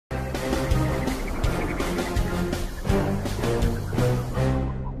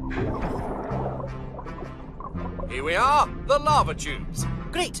Here we are, the lava tubes.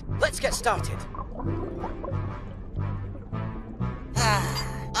 Great, let's get started.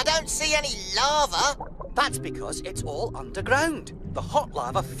 I don't see any lava. That's because it's all underground. The hot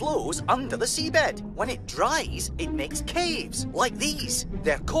lava flows under the seabed. When it dries, it makes caves, like these.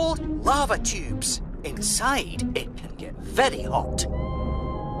 They're called lava tubes. Inside, it can get very hot.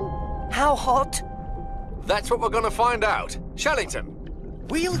 How hot? That's what we're going to find out. Shellington.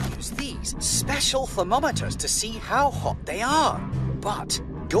 We'll use these special thermometers to see how hot they are. But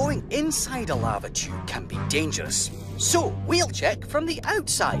going inside a lava tube can be dangerous. So we'll check from the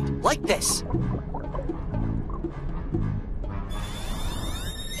outside, like this.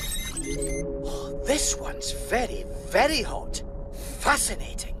 Oh, this one's very, very hot.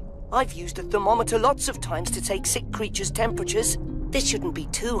 Fascinating. I've used a thermometer lots of times to take sick creatures' temperatures. This shouldn't be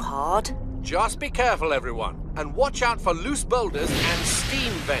too hard. Just be careful, everyone, and watch out for loose boulders and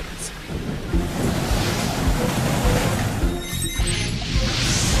steam vents.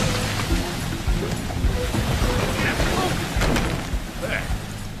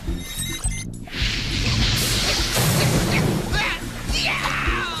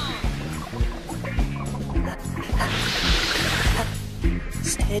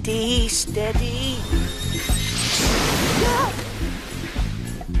 Steady, steady.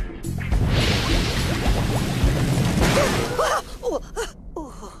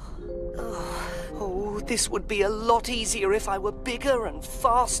 Oh, this would be a lot easier if I were bigger and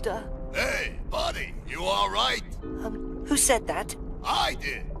faster. Hey, buddy, you all right? Who said that? I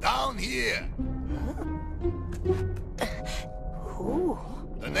did, down here. Ooh.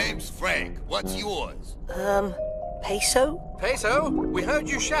 The name's Frank. What's yours? Peso? Peso, we heard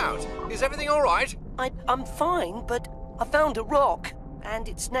you shout. Is everything all right? I'm fine, but I found a rock, and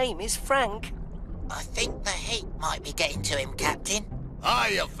its name is Frank. I think the heat might be getting to him, Captain.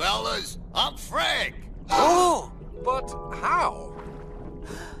 Hiya, fellas. I'm Frank. Oh! But how?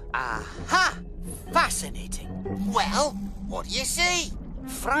 Aha! Fascinating. Well, what do you see?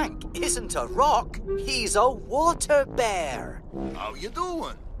 Frank isn't a rock, he's a water bear. How you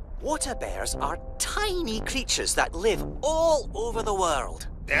doing? Water bears are tiny creatures that live all over the world.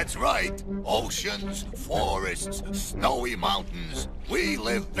 That's right. Oceans, forests, snowy mountains. We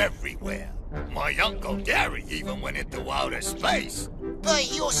live everywhere. My Uncle Gary even went into outer space. But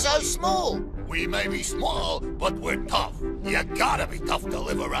you're so small. We may be small, but we're tough. You gotta be tough to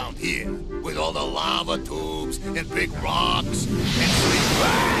live around here. With all the lava tubes and big rocks and sleep.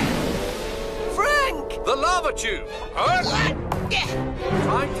 Frank! The lava tube! Heard? What?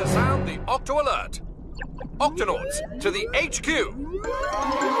 Time to sound the Octo Alert. Octonauts, to the HQ!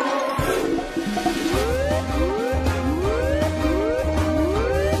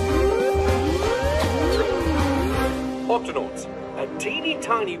 Octonauts, a teeny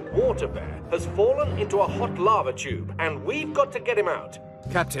tiny water bear has fallen into a hot lava tube, and we've got to get him out.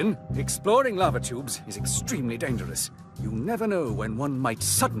 Captain, exploring lava tubes is extremely dangerous. You never know when one might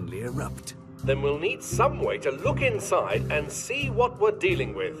suddenly erupt. Then we'll need some way to look inside and see what we're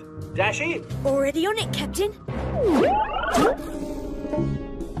dealing with. Dashi? Already on it, Captain.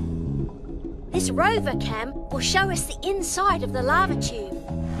 This rover cam will show us the inside of the lava tube.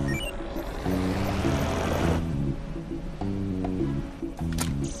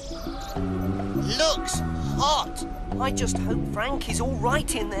 Looks hot. I just hope Frank is all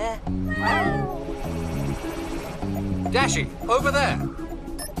right in there. Dashi, over there.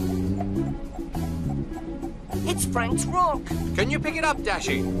 It's Frank's rock. Can you pick it up,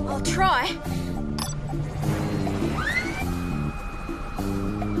 Dashi? I'll try.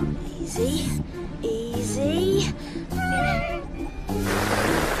 Easy, easy.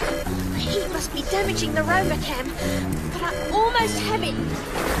 The heat must be damaging the rover cam, but I almost have it.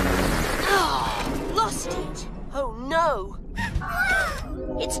 Oh, lost it. Oh no!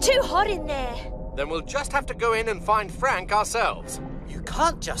 It's too hot in there. Then we'll just have to go in and find Frank ourselves. You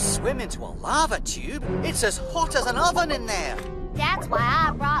can't just swim into a lava tube. It's as hot as an oven in there. That's why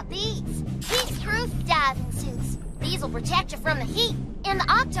I brought these. Heat-proof diving suits. These will protect you from the heat, and the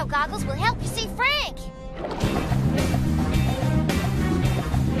octo goggles will help you see Frank.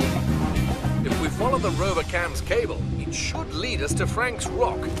 If we follow the rover cam's cable, it should lead us to Frank's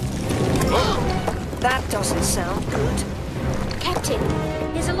rock. That doesn't sound good. Captain,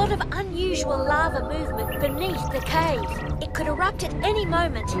 there's a lot of unusual lava movement beneath the cave. It could erupt at any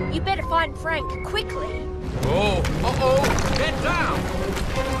moment. You better find Frank quickly. Oh, uh-oh, get down!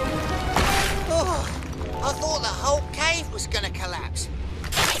 Oh, I thought the whole cave was gonna collapse.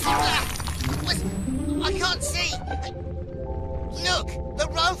 I can't see. Look, the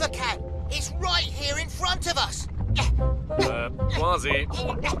rover cam. It's right here in front of us. Quasi.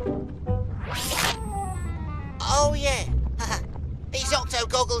 Oh, yeah. These octo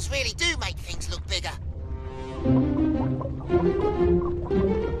goggles really do make things look bigger.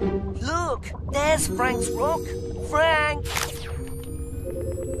 Look, there's Frank's rock. Frank!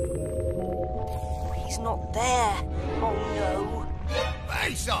 He's not there. Oh, no.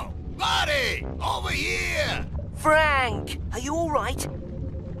 Peso! Buddy! Over here! Frank, are you all right?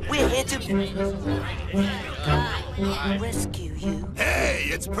 We're here to rescue you. Hey,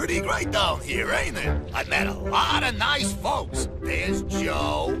 it's pretty great down here, ain't it? I met a lot of nice folks. There's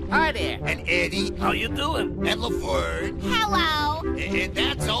Joe. Hi there. And Eddie. How you doing? And Laverne. Hello. And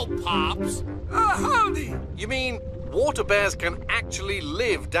that's old Pops. Howdy! You mean water bears can actually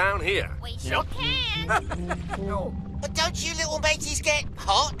live down here? We sure can. But don't you little mateys get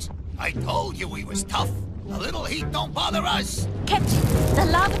hot? I told you we was tough. A little heat don't bother us. Captain, the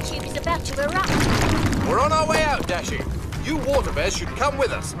lava tube is about to erupt. We're on our way out, Dashi. You water bears should come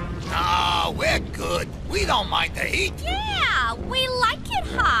with us. No, we're good. We don't mind the heat. Yeah, we like it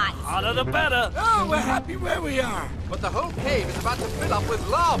hot. Hotter the better. Oh, we're happy where we are. But the whole cave is about to fill up with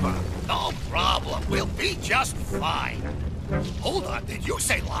lava. No problem. We'll be just fine. Hold on, did you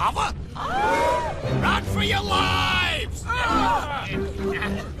say lava? Run for your lives!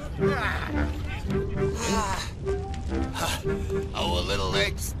 Our little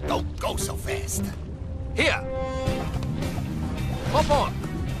legs don't go so fast. Here. Hop on.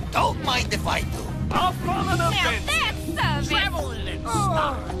 Don't mind if I do. I'll follow the Now fence. that's service. Traveling and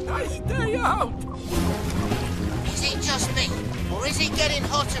stuff. Nice day out. Is it just me? Or is it getting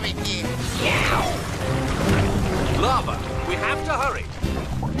hotter in here? Lava. We have to hurry.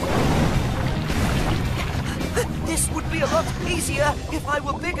 This would be a lot easier if I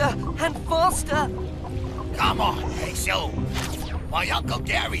were bigger and faster. Come on, Hazel. My Uncle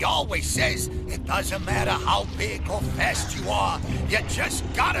Gary always says it doesn't matter how big or fast you are, you just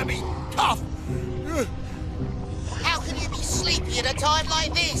gotta be tough. How can you be sleepy at a time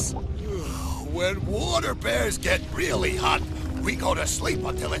like this? When water bears get really hot, we go to sleep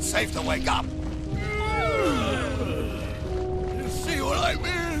until it's safe to wake up. You see what I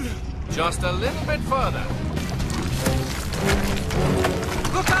mean? Just a little bit further.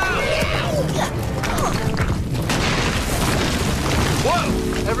 Look out!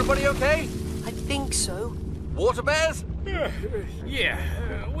 Whoa! Everybody okay? I think so. Water bears? Yeah,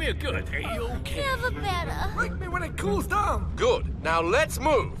 we're good. Are you okay? Never better. Wake me when it cools down. Good. Now let's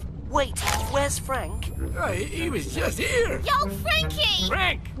move. Wait, where's Frank? He was just here. Yo, Frankie!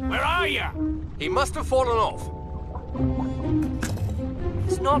 Frank, where are you? He must have fallen off.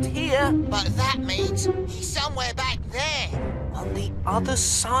 He's not here. But that means he's somewhere back there. On the other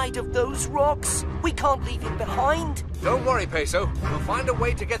side of those rocks. We can't leave him behind. Don't worry, Peso. We'll find a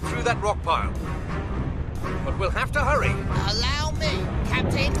way to get through that rock pile. But we'll have to hurry. Allow me,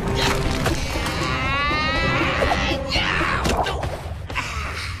 Captain.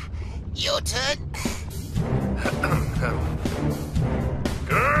 Your turn.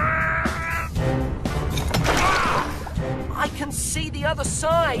 I can see the other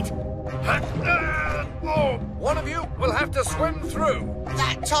side. Oh, one of you will have to swim through.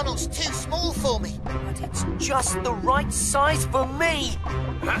 That tunnel's too small for me. But it's just the right size for me.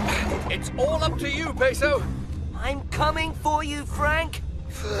 It's all up to you, Peso. I'm coming for you, Frank.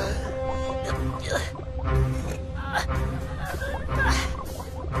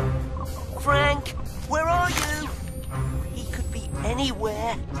 Frank, where are you? He could be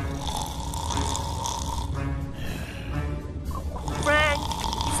anywhere. Frank,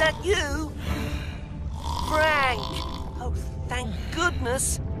 is that you? Frank! Oh, thank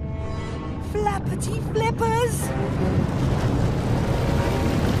goodness. Flappity flippers!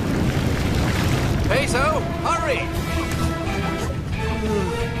 Peso, hurry!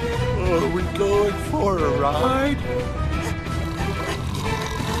 Are we going for a ride?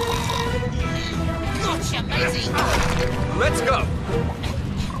 Gotcha, matey. Let's go.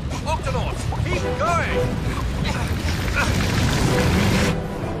 Octonauts, keep going.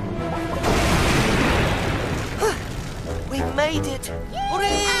 We made it!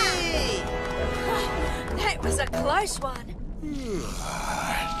 Hooray! That was a close one.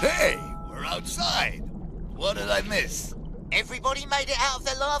 Hey, we're outside. What did I miss? Everybody made it out of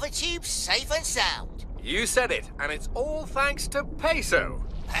the lava tube safe and sound. You said it, and it's all thanks to Peso.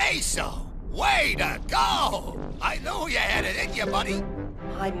 Peso, way to go! I knew you had it in you, buddy.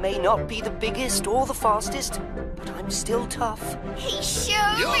 I may not be the biggest or the fastest, but I'm still tough. He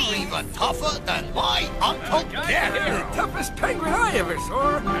sure You're is. even tougher than my Uncle Gary. Toughest penguin I ever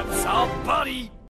saw. That's our buddy.